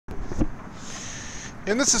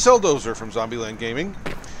And this is Helldozer from Zombieland Gaming.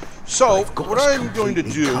 So, what I'm going to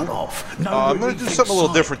do, I'm going to do something a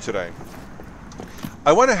little different today.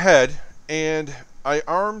 I went ahead and I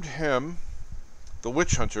armed him, the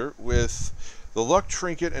Witch Hunter, with the Luck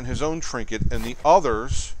Trinket and his own trinket, and the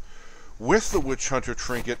others with the Witch Hunter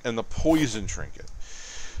trinket and the Poison trinket.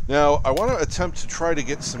 Now, I want to attempt to try to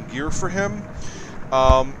get some gear for him.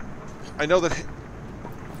 I know that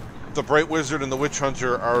the Bright Wizard and the Witch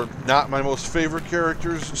Hunter are not my most favorite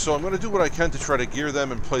characters, so I'm going to do what I can to try to gear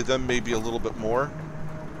them and play them maybe a little bit more.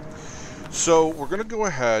 So we're going to go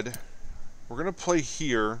ahead, we're going to play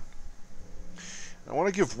here. I want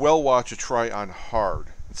to give Well Watch a try on hard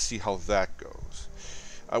and see how that goes.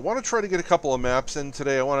 I want to try to get a couple of maps in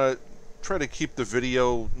today. I want to try to keep the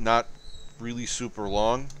video not really super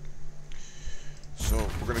long. So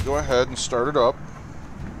we're going to go ahead and start it up.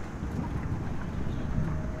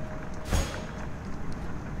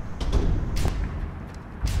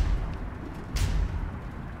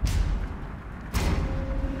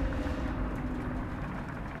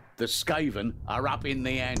 The Skaven are up in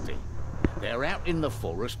the ante. They're out in the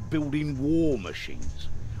forest building war machines.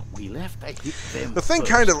 We'll have to hit them. The thing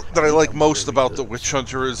kind of that I like most about the Witch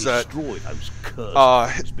Hunter is that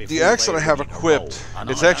the axe that I have equipped,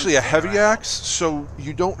 it's actually a heavy axe, so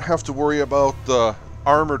you don't have to worry about the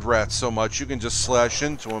armored rats so much. You can just slash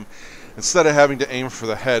into them instead of having to aim for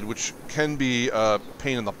the head, which can be a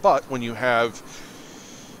pain in the butt when you have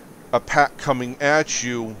a pack coming at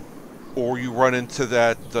you, or you run into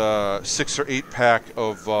that 6 or 8 pack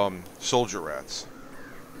of soldier rats.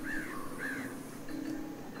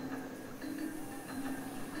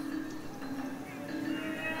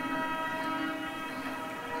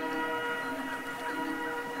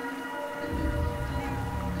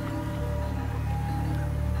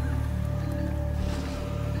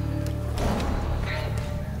 Okay,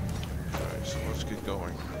 so let's get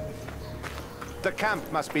going. The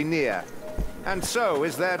camp must be near. And so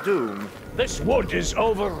is their doom. This wood is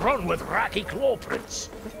overrun with racky claw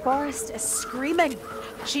prints. The forest is screaming.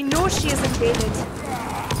 She knows she is invaded.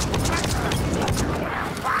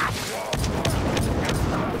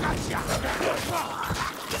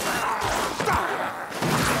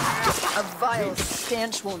 A vile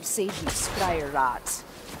stench won't save you, Spire Rat.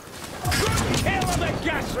 Kill the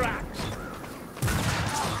gas rats!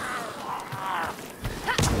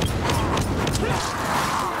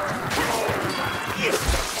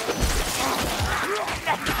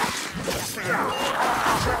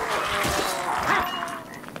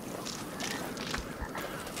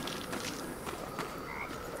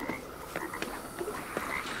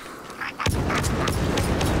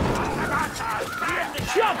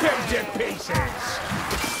 Chop him to pieces!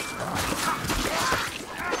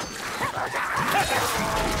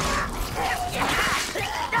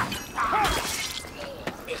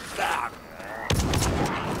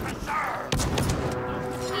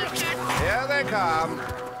 Here they come.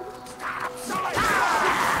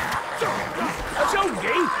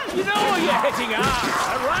 Zongi, you know you're hitting hard,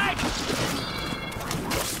 all right?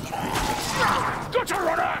 Got a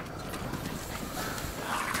runner!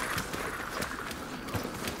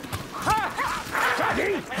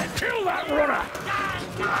 Daddy, kill that runner!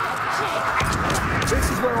 This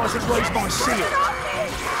is where I should raise my seal.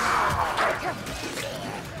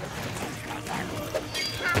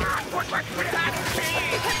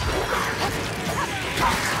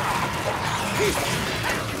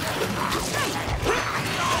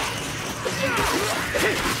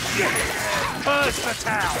 Burst the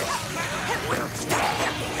town!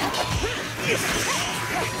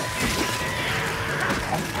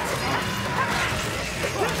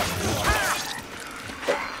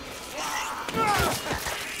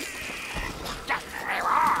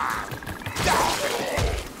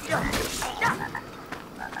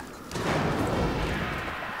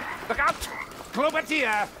 Look out!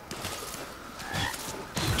 Clubatier!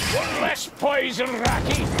 One less poison,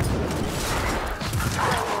 Racky!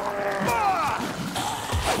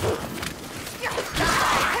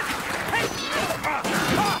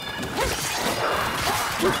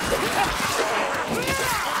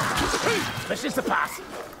 This is the path.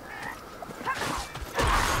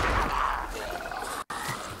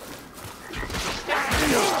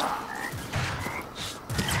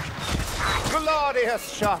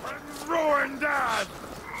 Glorious shot! Ruin Dad!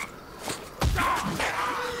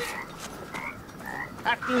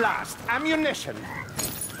 At last, ammunition!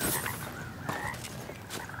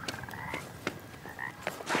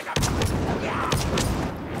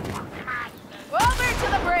 Over to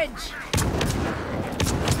the bridge!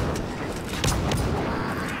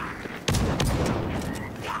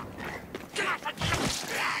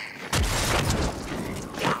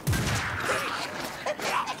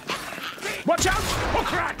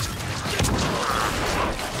 Cracked!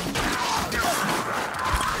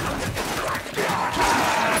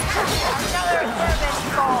 Another fervent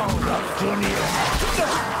ball.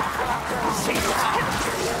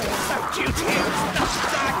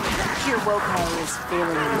 Your willpower is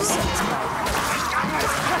failing you, Sentinel.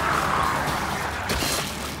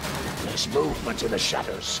 There's movement in the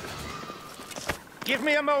shadows. Give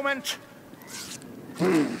me a moment.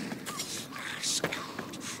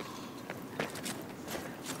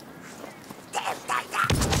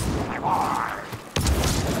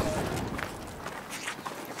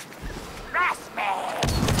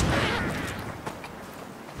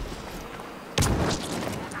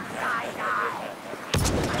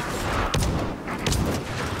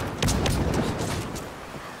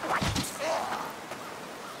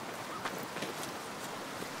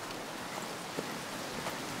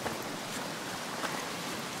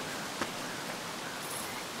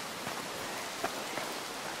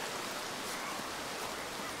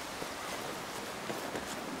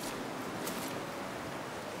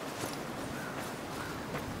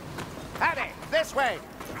 Paddy, this way.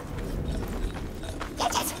 The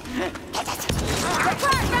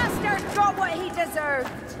Fat Bastard got what he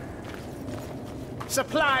deserved.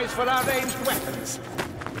 Supplies for our ranged weapons.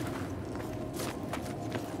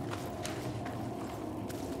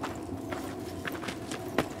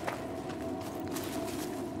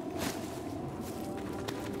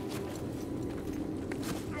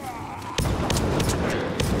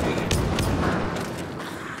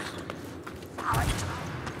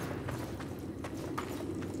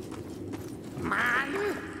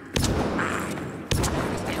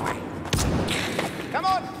 Come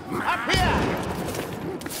on, up here!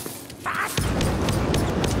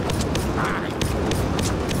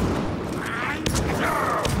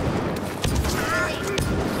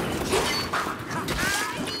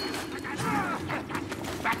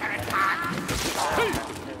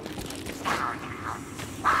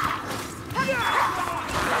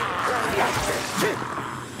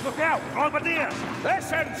 Look out! Bombardier!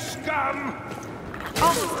 Listen, scum!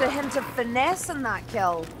 Almost a hint of finesse in that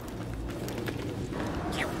kill.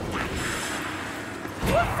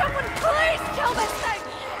 Will someone please kill this thing?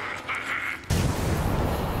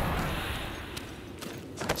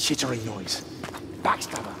 Chittering noise.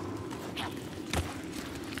 Backstabber.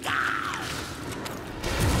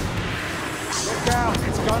 Look out,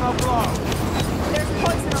 it's gonna blow. There's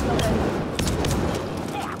poison on the lid.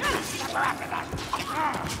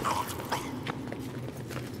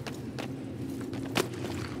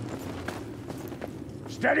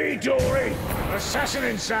 Steady, Dory! Assassin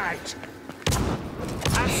in sight!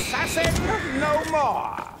 Assassin, no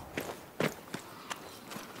more.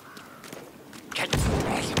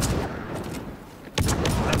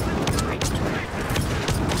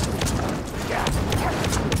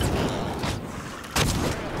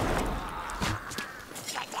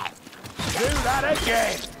 Do that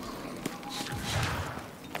again!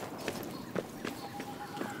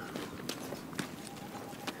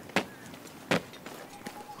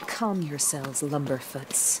 Calm yourselves,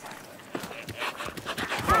 lumberfoots.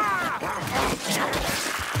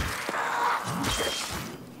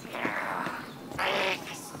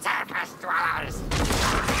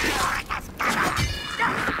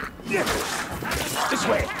 This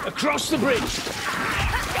way! Across the bridge!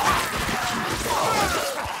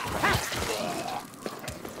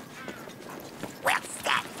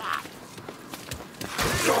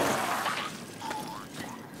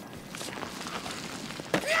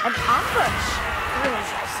 An ambush!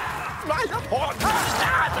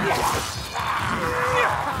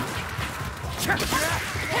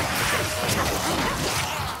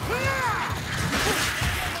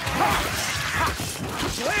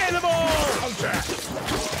 Slay them all, Hunter!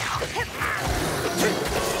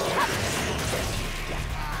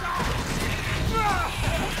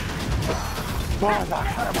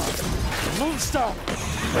 Monster!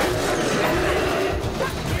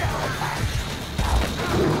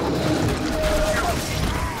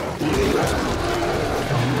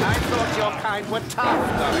 I thought your kind were tough,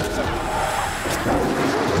 Doctor.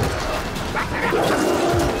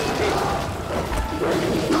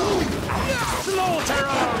 Slaughter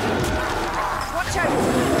 'em! Watch out,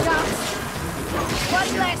 gas!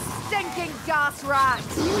 One less stinking gas rat!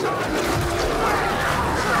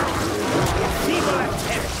 Feeble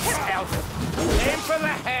attempts, Elf. Aim for the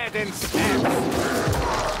head instead.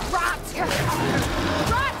 Rat!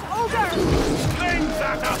 Rat ogre! Bring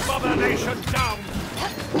that abomination down!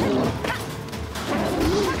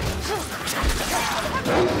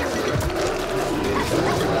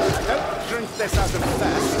 Don't drink this out of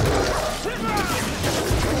thirst.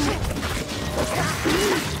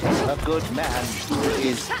 A good man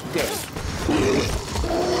is dead.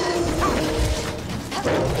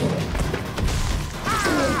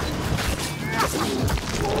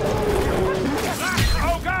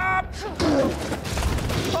 Oh, God!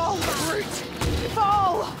 Fall, brute!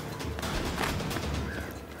 Fall!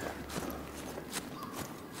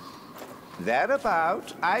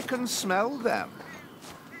 Thereabout, I can smell them.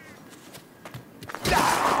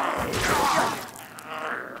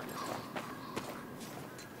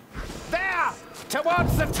 There!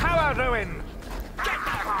 Towards the tower ruin!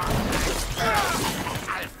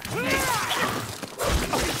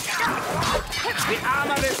 The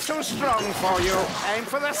armor is too strong for you. Aim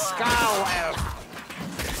for the skull, elf.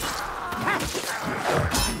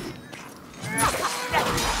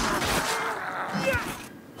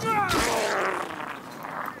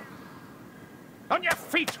 On your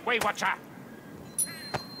feet, Waywatcher!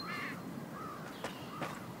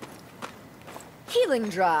 Healing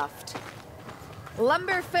draft.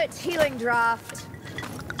 Lumberfoot healing draft.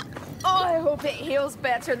 Oh, I hope it heals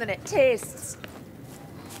better than it tastes.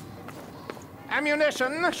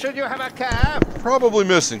 Ammunition, should you have a care? Probably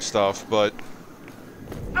missing stuff, but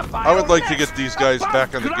I would like to get these guys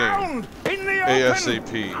back on the game In the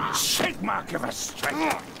ASAP. Sigma, give us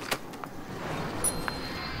strength.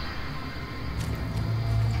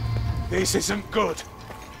 This isn't good.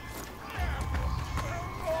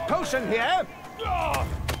 Potion here.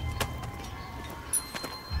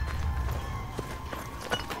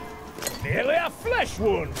 Nearly a flesh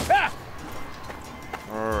wound. Ha!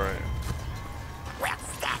 All right.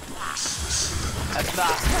 At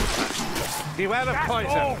last. Beware of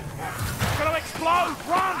poison. It's gonna explode!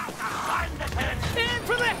 Run! Aim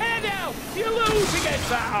for the head out! You lose against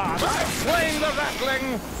that armor! Swing the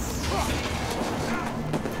rattling.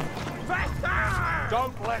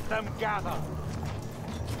 Don't let them gather!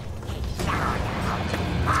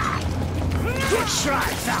 Good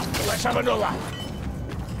strike! Now, let's have another!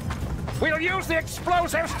 We'll use the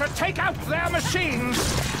explosives to take out their machines!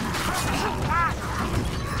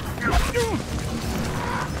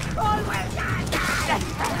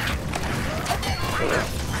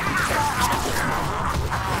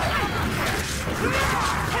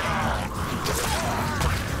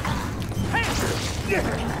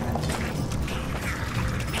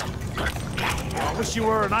 I wish you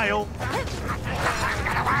were an ale.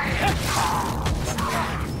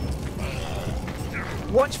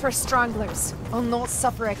 Watch for stranglers. I'll not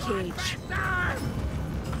suffer a cage.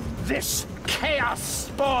 This chaos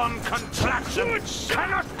spawn contraption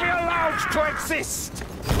cannot be allowed to exist!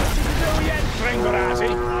 Do yet,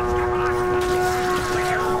 Gringorazzi?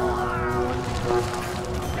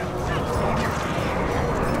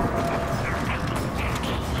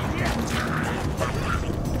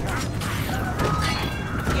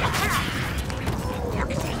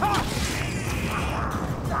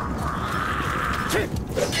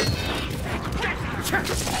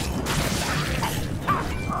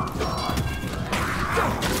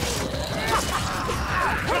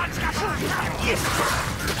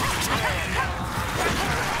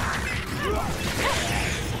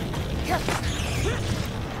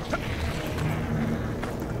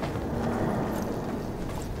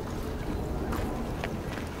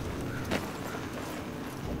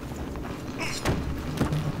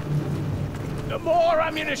 More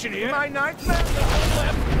ammunition here. My nightmare.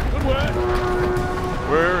 Good work.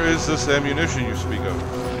 Where is this ammunition you speak of?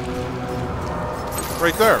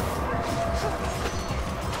 Right there.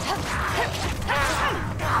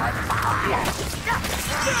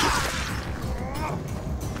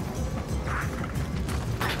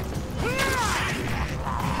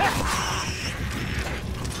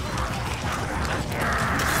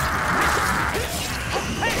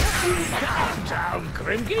 Calm down,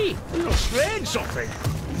 Grimgy. You'll strain something.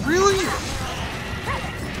 Really?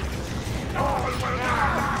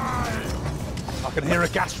 I can hear a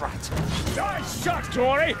gas rat. Nice shot,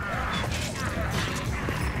 Tory.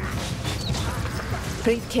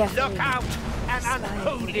 Breathe carefully. Look out! An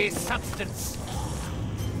unholy substance.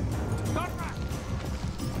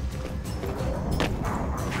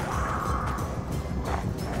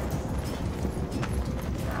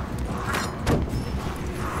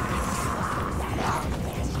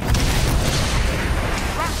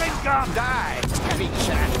 Die, heavy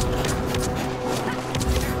chat.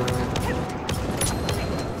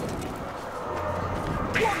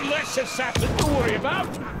 One less assassin to worry about.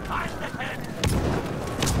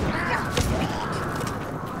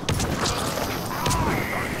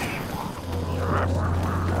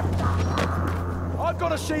 I've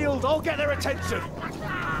got a shield. I'll get their attention.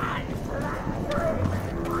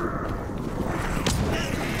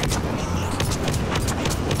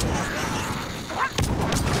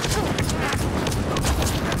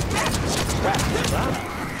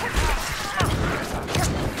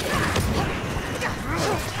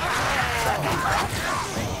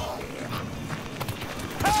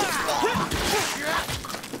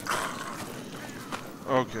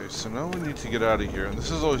 Alright, so now we need to get out of here, and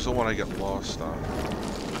this is always the one I get lost on.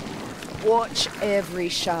 Watch every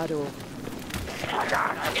shadow.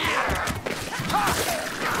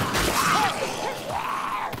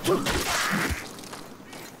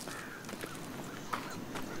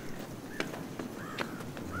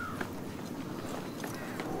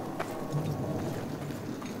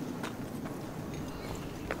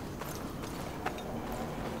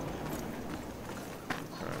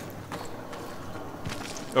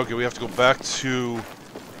 Okay, we have to go back to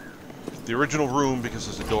the original room because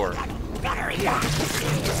there's a door.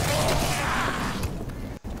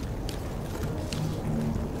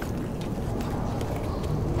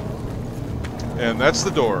 And that's the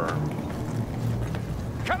door.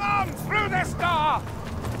 Come on, through this door!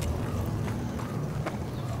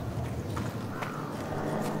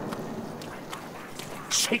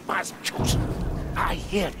 Sigmar's chosen. I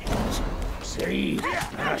hear it. See?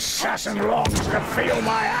 An assassin longs to feel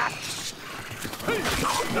my axe. Go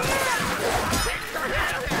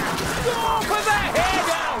for the head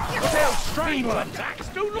out! They'll strangle attacks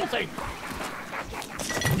do nothing.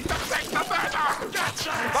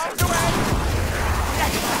 Bound away!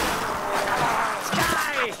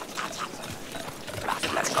 Sky!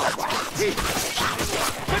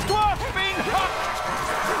 The dwarf's being hooked!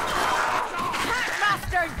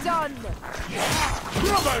 Master done!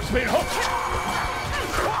 Grubber's been hooked.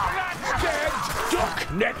 That's dead. Duck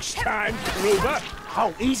next time, Gruber.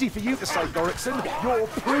 Oh, easy for you to say, Dorrickson. You're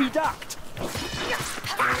pre-ducked.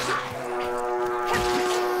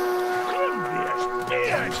 Goodness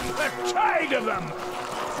beard, the tide of them.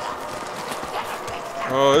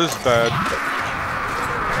 Oh, this is bad.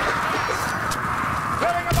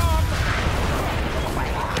 Throwing a bomb!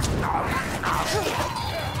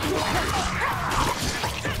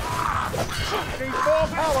 Need more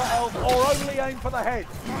power, Elf, or only aim for the head.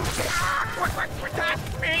 That's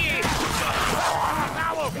me!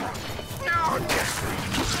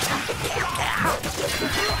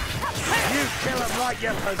 You kill him like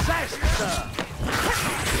you're possessed, sir.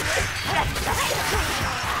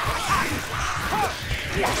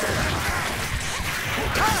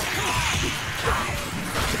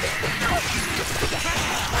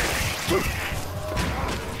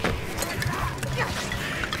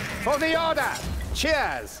 For the order!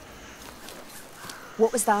 Cheers!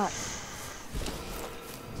 What was that?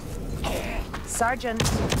 Sergeant.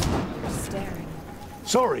 Staring.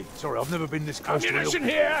 Sorry, I've never been this close to Ammunition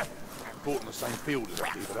real. here. Fought in the same field as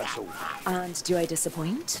I do, but that's all. And do I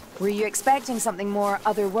disappoint? Were you expecting something more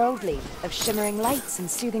otherworldly, of shimmering lights and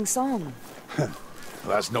soothing song? Well,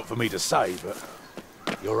 that's not for me to say, but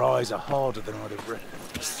your eyes are harder than I'd have read.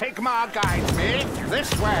 Sigmar guides me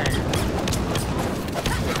this way.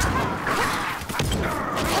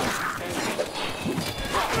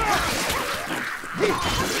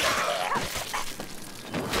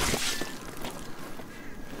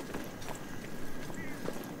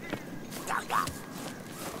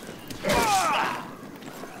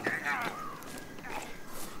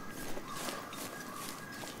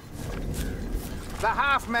 The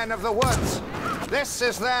half-men of the woods. This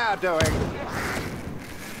is their doing.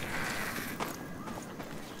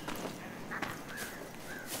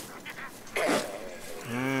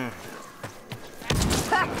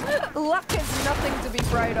 Luck is nothing to be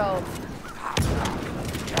proud of.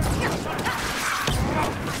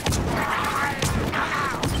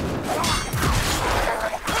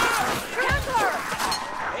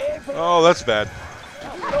 Oh, that's bad.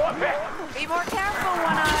 Be more careful,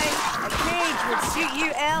 One Eye. A cage would suit you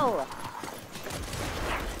ill.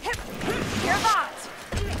 Hear that?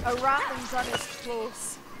 A rattling gun is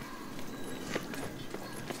close.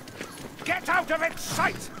 Get out of its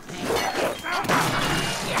sight!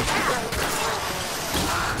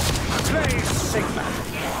 Please, Sigmar.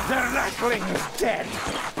 The rattling's dead.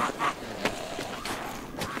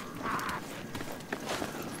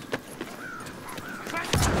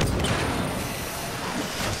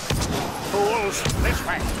 Fools, this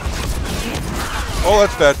way. Oh,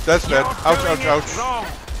 that's bad. That's bad. You're Ouch, doing ouch, it ouch. wrong.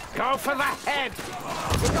 Go for the head.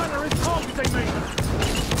 The gunner is targeting me.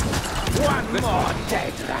 One more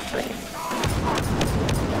dead rattling.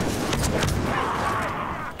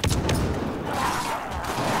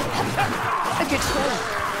 A good kill.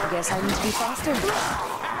 I guess I need to be faster.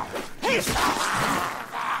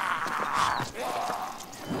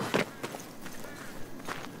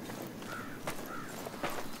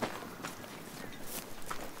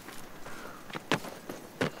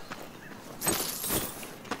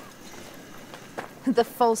 The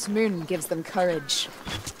false moon gives them courage.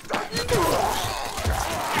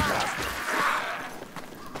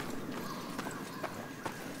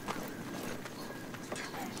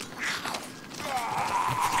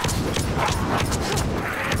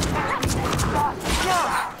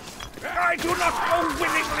 do not go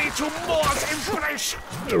willingly to Moor's embrace.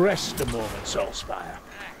 Rest a moment, Soulspire.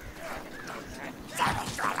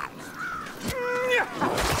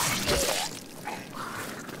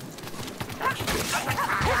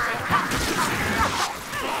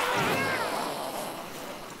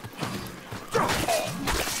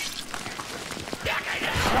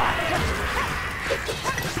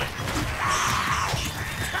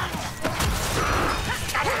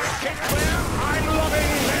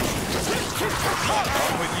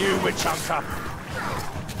 On with you, witch hunter.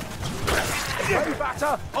 You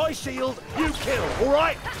batter, I shield, you kill, all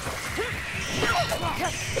right?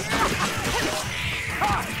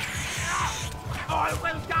 I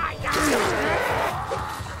will die now.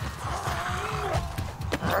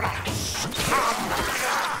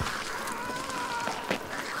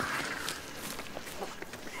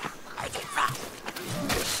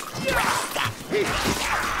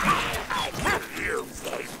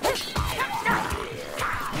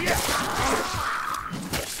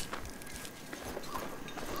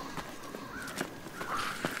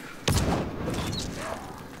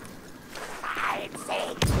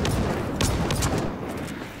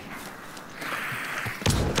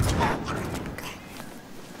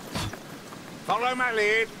 Follow my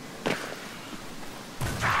lead.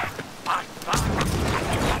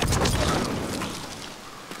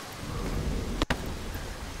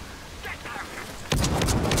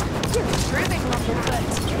 You're improving, Lumblefoot.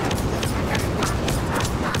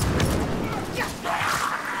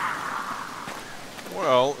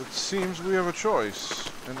 Well, it seems we have a choice.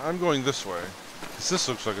 And I'm going this way. Because this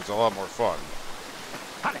looks like it's a lot more fun.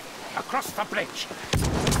 Honey, across the bridge.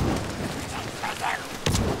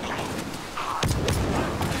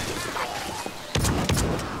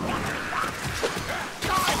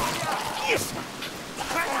 Yes!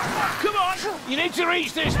 Come on, you need to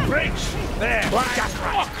reach this bridge. There,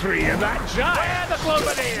 mockery of that giant. Where the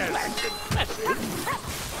Globadiers?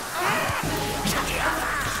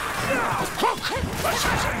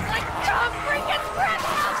 God, bring his breath,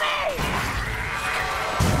 help me!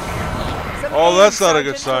 Oh, that's not a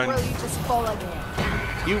good sign. Or will you just fall again?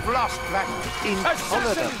 You've lost that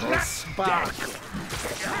intolerable spark.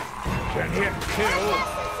 Can you kill?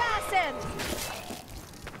 Assassin!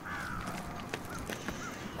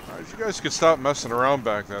 Alright, if you guys could stop messing around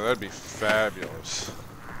back there, that'd be fabulous.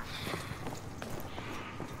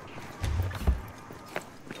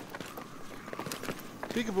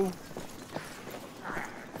 Peekaboo.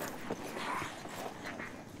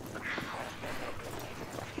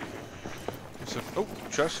 Oh,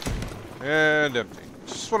 chest. And empty.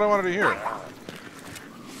 This is what I wanted to hear.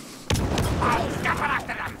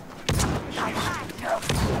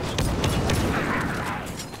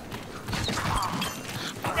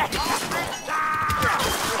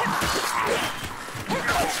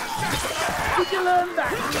 Did you learn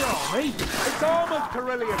that in the army? It's armored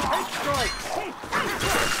Corellia. Take strikes.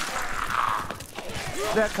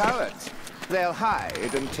 They're cowards. They'll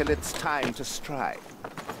hide until it's time to strike.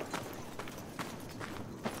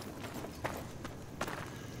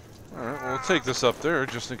 Alright, well, we'll take this up there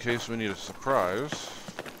just in case we need a surprise.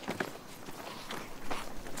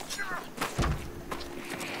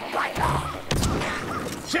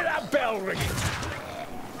 See that bell ringing?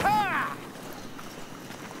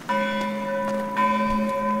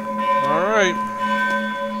 Alright.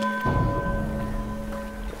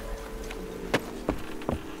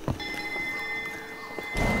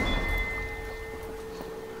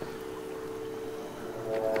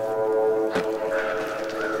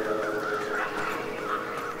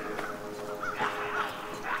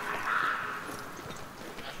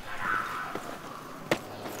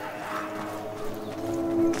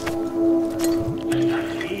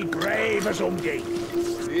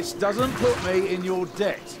 This doesn't put me in your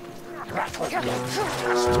debt. Rattling guns,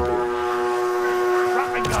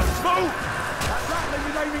 move! That rattling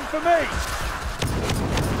is aiming for me!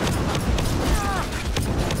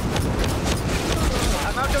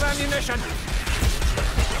 I'm out of ammunition.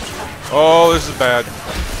 Oh, this is bad.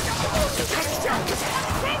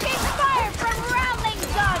 Taking fire from rattling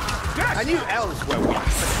guns! I knew elves were weak.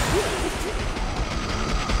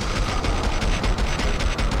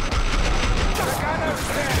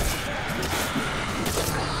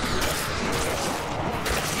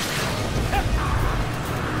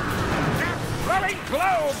 Throwing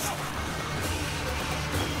globes!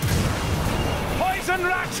 Poison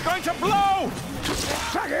rat's going to blow!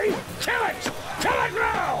 Shaggy, kill it! Kill it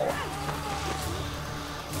now!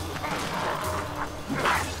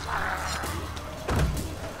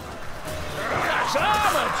 That's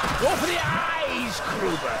armored! Go for the eyes,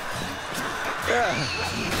 Kruber!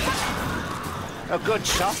 A good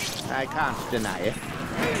shot, I can't deny it.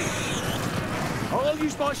 I'll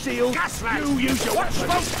use my shield. Gaslight! You use your Watch weapon.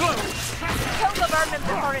 those globes! Kill the vermin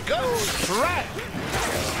before it goes. Rat!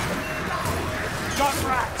 Gun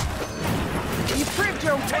rat! You proved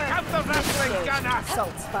your Take worth. out the wrestling gunner!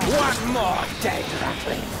 Salt spot. One more dead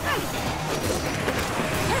ratling!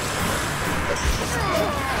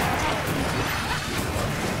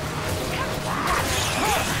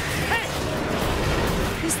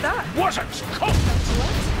 Who's that? Wasn't cooked!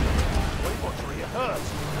 Wait, what's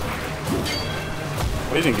rehearsed?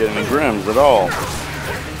 We didn't get any Grims at all.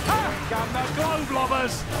 Come the globe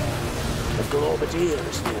lobbers! The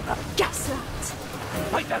Globadiers nearby. Gaslight.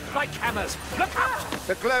 Like the like hammers! Look out!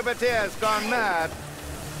 The Globadier's gone mad.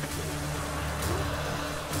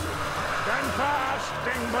 Stand fast,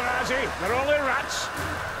 Dingbarazzi! They're only rats!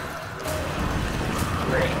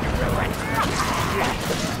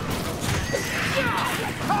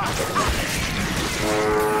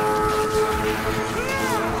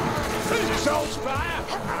 Salt fire!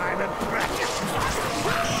 I'm impressed!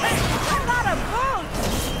 I'm not a boat.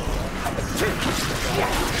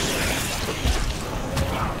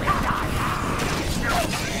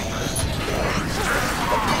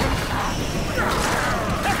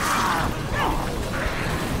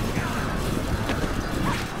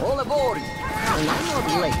 All aboard! And I'm not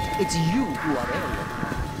late. It's you who are early.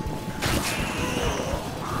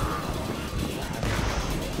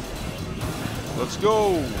 Let's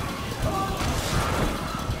go.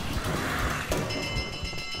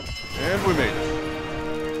 And we made it.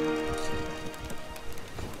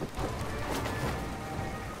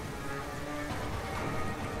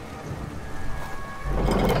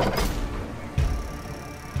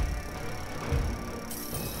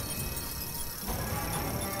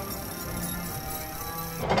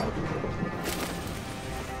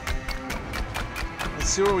 Let's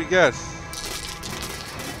see what we get.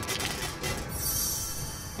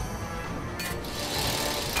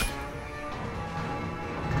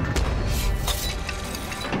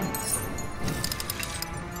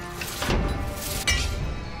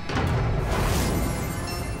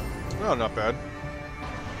 Oh, not bad.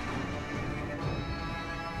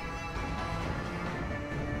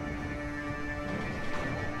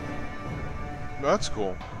 That's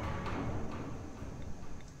cool.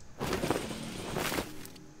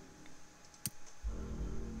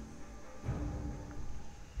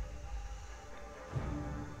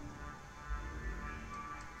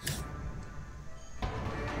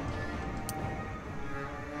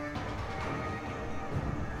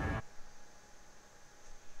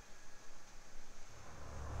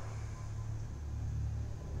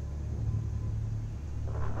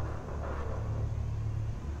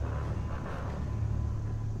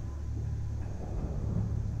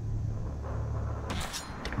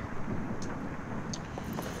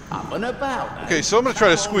 Up and about. Eh? Okay, so I'm going to try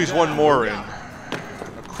to squeeze one more in.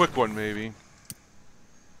 A quick one, maybe.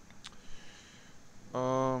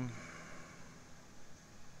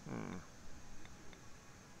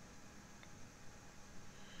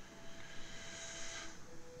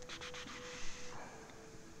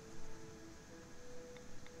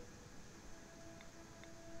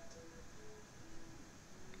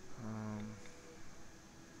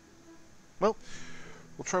 Well,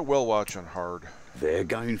 we'll try Well Watch on hard. They're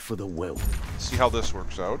going for the well. See how this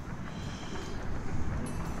works out.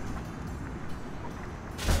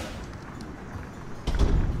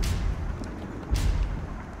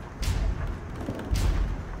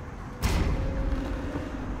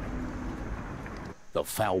 The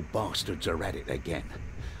foul bastards are at it again.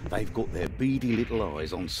 They've got their beady little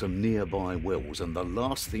eyes on some nearby wells, and the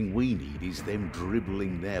last thing we need is them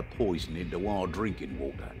dribbling their poison into our drinking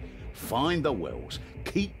water. Find the wells,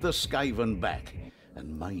 keep the Skaven back,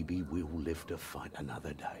 and maybe we'll live to fight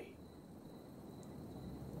another day.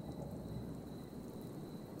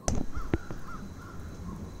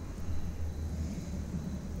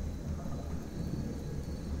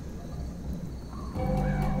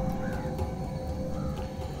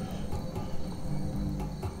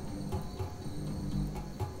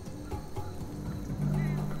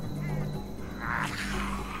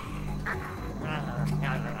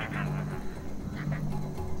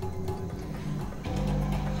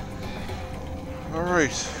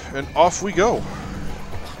 Alright, and off we go.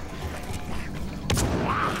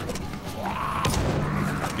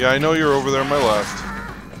 Yeah, I know you're over there on my left.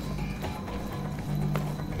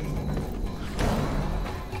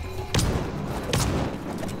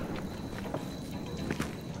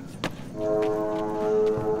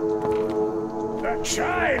 The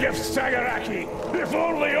child of Sagaraki! If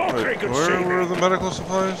only Orkney could see Where me! were the medical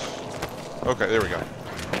supplies? Okay, there we go.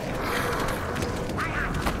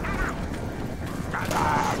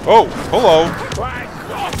 Oh, hello. Quite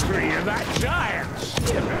costly of that giant.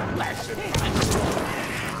 Lesson.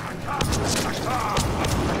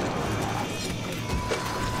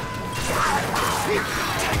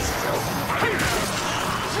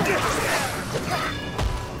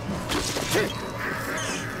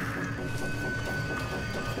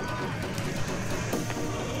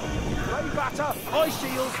 Play batter, I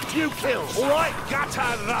shield, you kill. All right,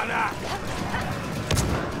 gutter runner.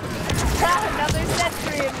 Another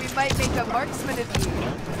century and we might make a marksman of you.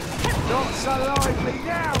 Not so lively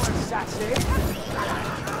now, assassin.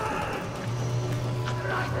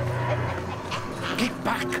 Get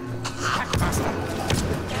back. Packmaster.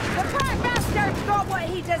 The Packmaster got what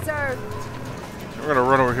he deserved. We're gonna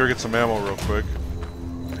run over here and get some ammo real quick.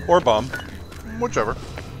 Or bomb. Whichever.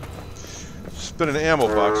 It's been an ammo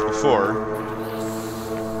box before.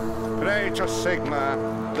 Pray to Sigma.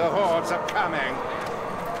 The hordes are coming.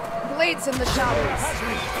 Blades in the shadows.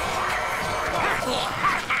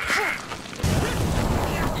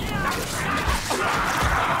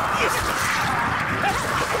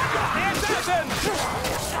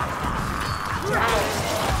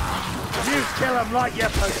 You kill him like you're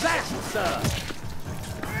possessed, sir.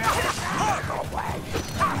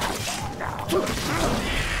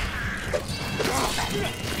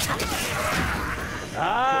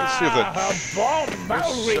 Let's see if that. A bomb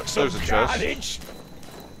that'll reach some There's a chest. carnage.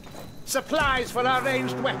 Supplies for our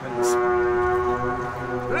ranged weapons.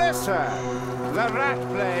 Listen, the rat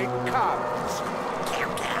plague comes.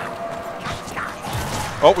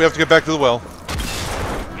 Oh, we have to get back to the well.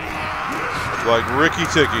 Like Ricky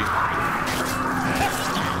Ticky.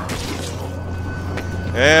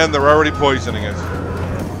 And they're already poisoning it.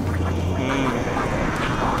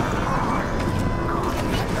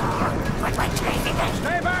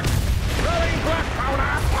 Stay back! Throwing black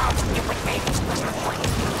powder!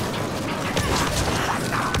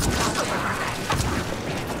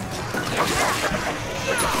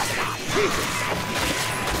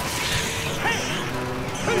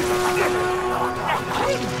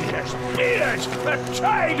 Yes, the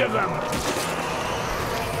tide of them!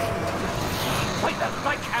 Fight them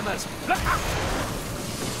like hammers. Look out!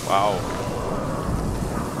 Wow.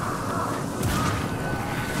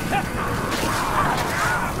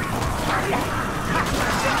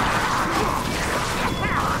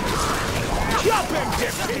 Chop him to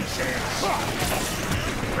pieces!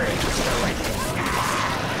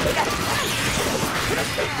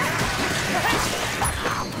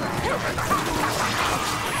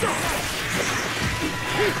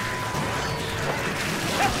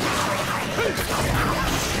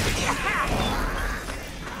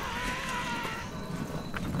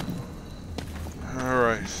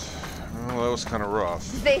 Alright. Well, that was kind of rough.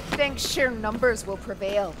 They think sheer numbers will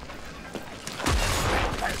prevail.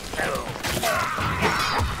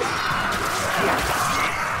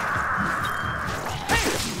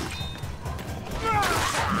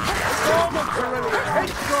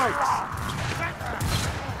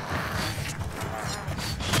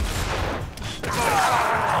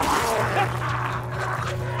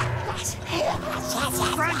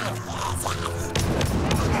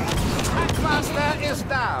 Packmaster is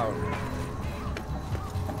down.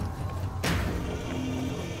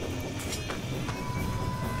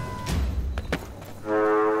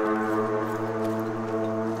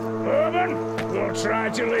 Urban, we'll try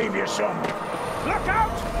to leave you some. Look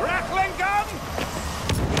out! Rattling gun!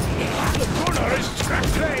 The gunner is trapped.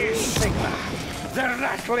 Sigma, the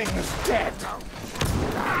rattling's dead.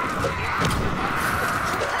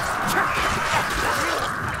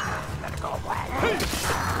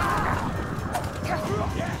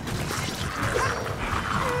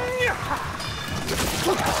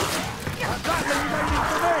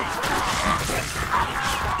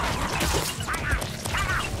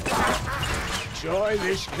 Enjoy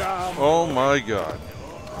this calm. Oh my god.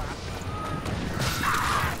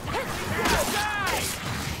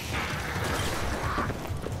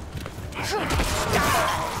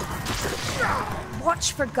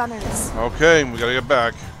 Watch for gunners. Okay, we gotta get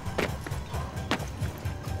back.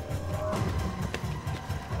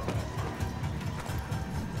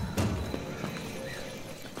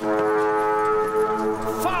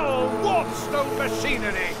 Foul warpstone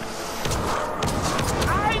machinery!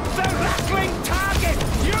 I'm the rattling target!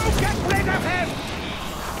 You get rid of him!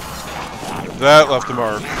 That left a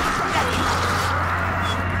mark.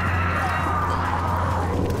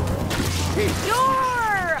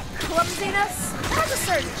 Your clumsiness has a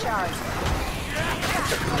certain charge.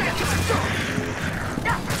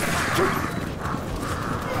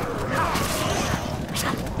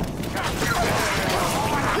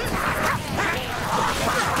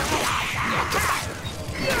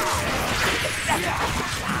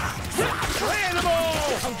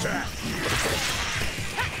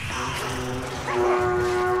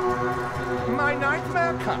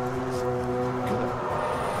 comes.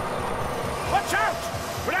 Watch out!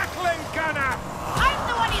 Rattling gunner! I'm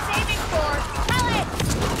the one he's aiming for. Tell it!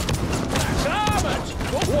 That's armored!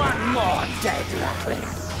 One more dead rattling.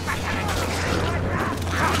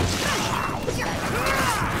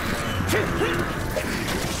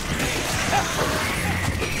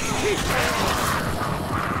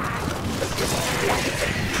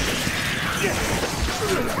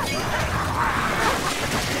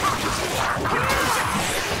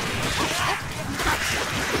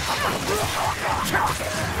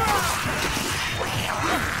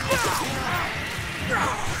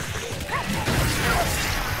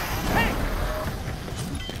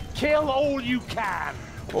 Kill all you can!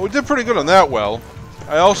 Well, we did pretty good on that well.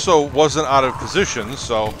 I also wasn't out of position,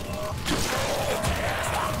 so...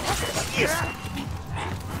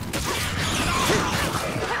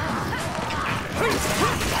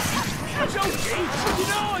 Joking! You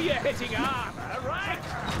know you're hitting armor, right?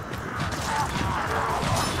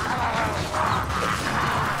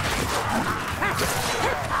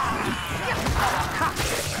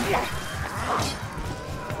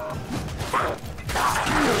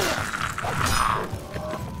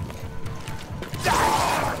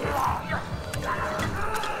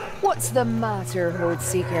 What's the matter, Horde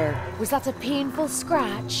Seeker? Was that a painful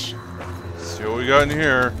scratch? Let's see what we got in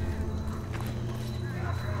here.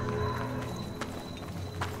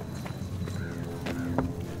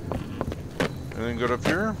 Anything good up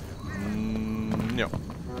here? No.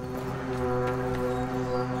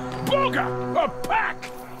 Bugger! A pack!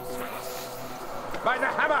 By the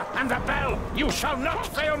hammer and the bell, you shall not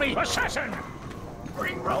fail me, assassin!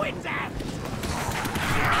 Bring ruins out!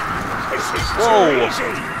 This is Whoa. too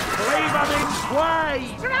easy! Leave them in sway!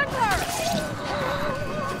 Surrender!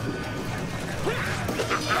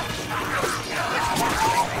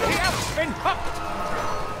 The elf's been hooked!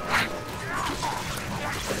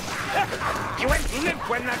 You went limp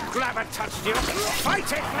when that grabber touched you!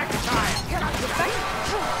 Fight it next time!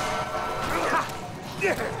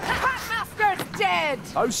 Master's dead!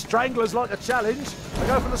 Those stranglers like a challenge. They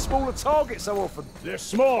go for the smaller target so often. The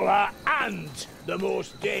smaller and the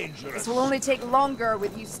most dangerous. This will only take longer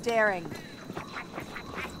with you staring.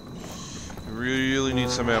 You really need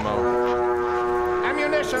some ammo.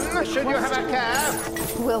 Ammunition, should you have a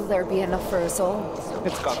care? Will there be enough for us all?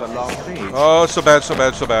 It's got a long reach. Oh, so bad, so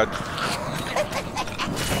bad, so bad.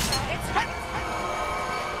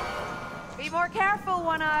 Be more careful,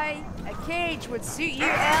 One Eye. A cage would suit you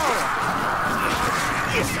ill.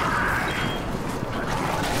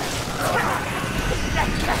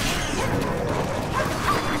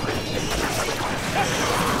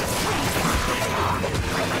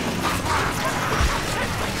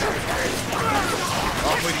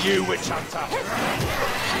 On with you, witch hunter!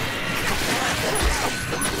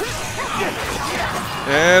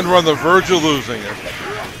 And we're on the verge of losing it.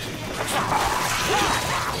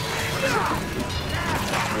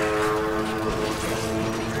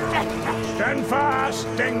 Stand fast,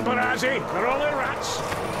 Dingbarazzi. They're only rats.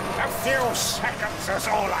 A few seconds is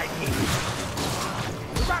all I need.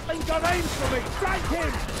 The rattling gun aims for me. Strike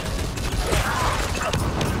him.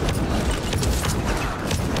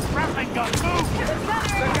 Rattling gun, move!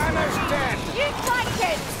 The gunner's dead! You like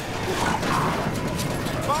it!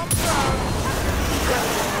 Bomb thrown!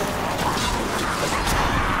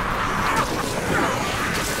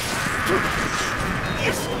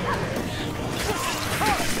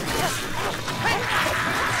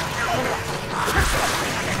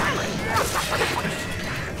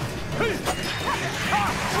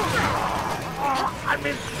 I'm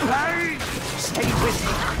in pain. Stay with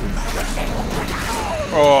me!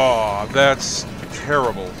 Oh, that's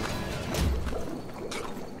terrible.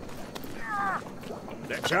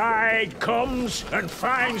 The tide comes and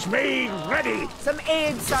finds me ready. Some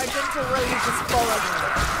aid, Sergeant, or will you just follow me?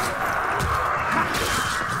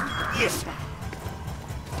 Yes.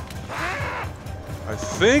 I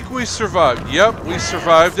think we survived. Yep, we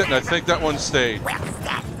survived it, and I think that one stayed.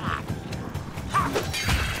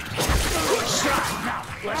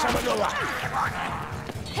 Let's have another.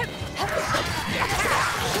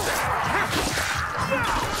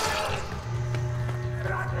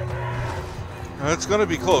 It's going to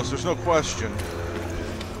be close, there's no question.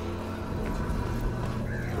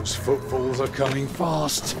 Those footfalls are coming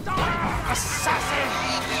fast.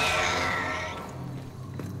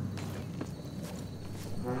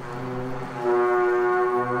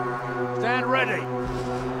 Stand ready.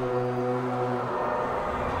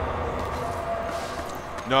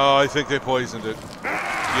 No, I think they poisoned it.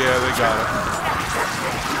 Yeah, they got it.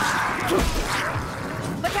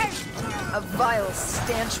 Look out! A vile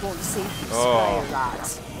stench won't save you, Oh. spy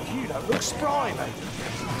rat. You don't look spry, mate.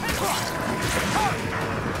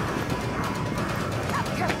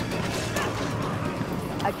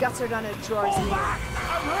 A gutter runner draws Fall near. back!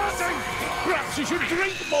 I'm hurting! Perhaps you should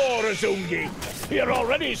drink more, Azungi. You're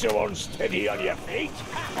already so unsteady on your feet.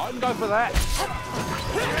 I'm going for that.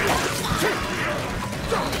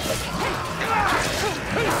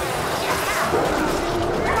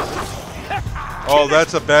 Oh,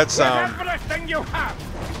 that's a bad sound. Everything you have!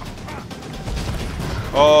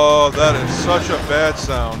 Oh, that is such a bad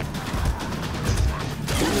sound.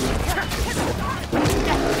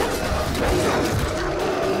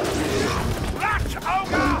 Rat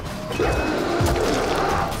ogre!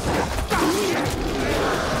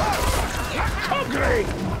 Hungry!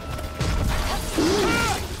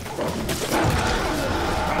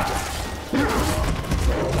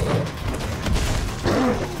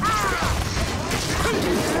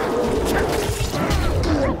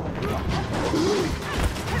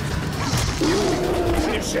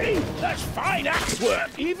 You see? That's fine axe work,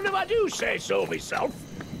 even if I do say so myself.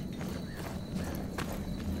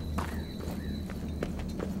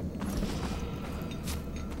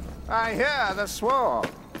 I hear the swarm.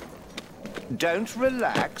 Don't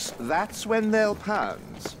relax, that's when they'll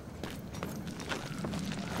pounce.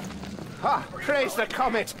 Ha! Praise the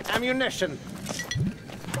comet! Ammunition!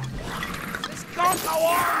 It's got to go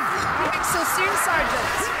on! Moving so soon,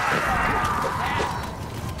 Sergeant.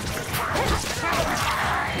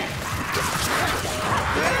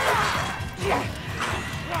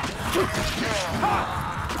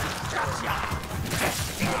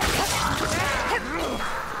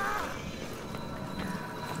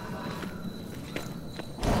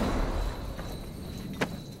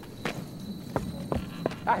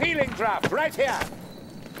 A healing draft right here.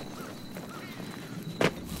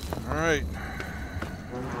 All right.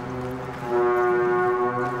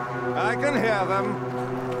 I can hear them.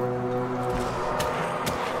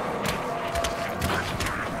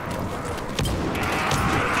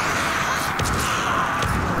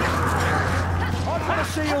 On for the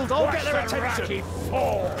shield. I'll get their Watch the attention. ratty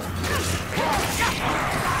fall!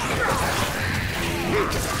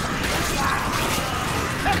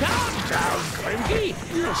 Calm down, Clinky!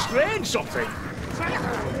 You'll strain something!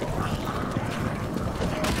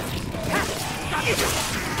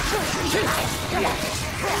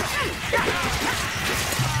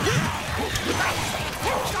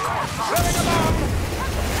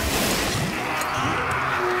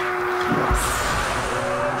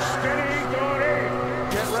 Steady, Dory!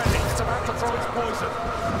 Get ready. It's about to throw its poison.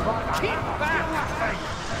 Keep back!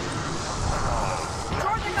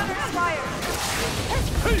 Jordan Gunner's fire.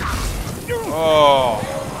 Oh,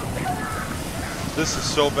 this is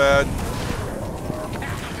so bad.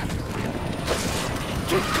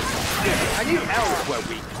 I knew elves were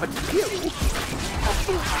weak, but you...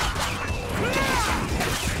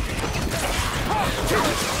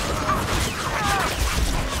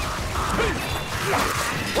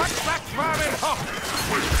 What's that vermin hop?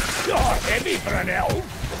 You're heavy for an elf.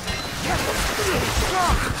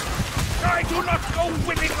 I do not go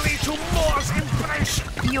willingly to Moor's embrace.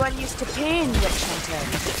 You unused to pain, Witch Hunter.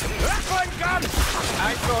 Rattling gun!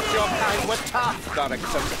 I thought your kind were tough,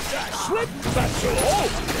 Dorrington. Slip, that's all.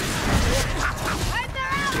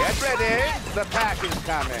 Get ready, the pack is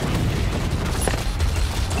coming.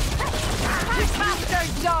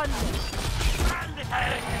 Bastard done!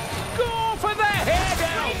 Go for the head,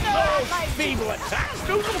 elf! Those feeble attacks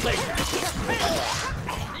do nothing.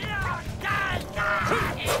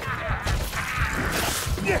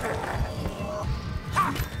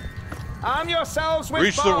 Arm yourselves with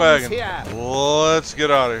Reach the bombs wagon. here. Let's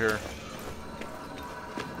get out of here.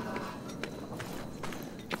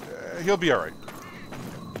 He'll be all right.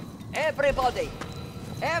 Everybody!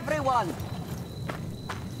 Everyone!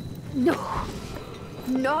 No,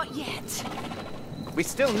 not yet. We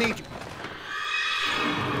still need you.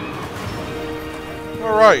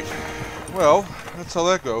 All right. Well, that's how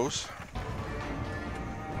that goes.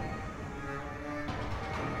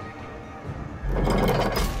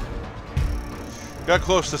 Got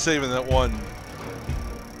close to saving that one.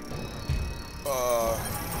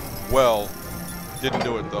 Well, didn't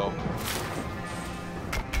do it though.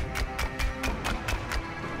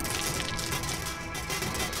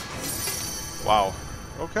 Wow.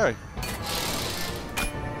 Okay.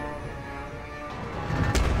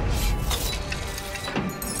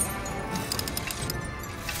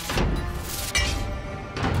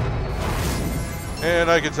 And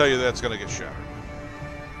I can tell you that's going to get shattered.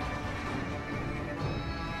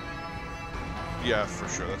 Yeah, for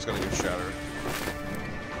sure. That's going to get shattered.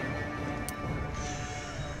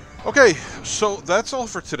 Okay, so that's all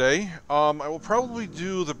for today. I will probably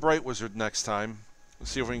do the Bright Wizard next time.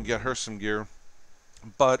 Let's see if we can get her some gear.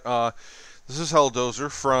 But this is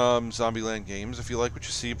Helldozer from Zombieland Games. If you like what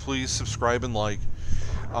you see, please subscribe and like.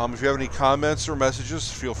 If you have any comments or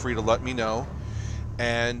messages, feel free to let me know.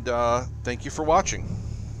 And thank you for watching.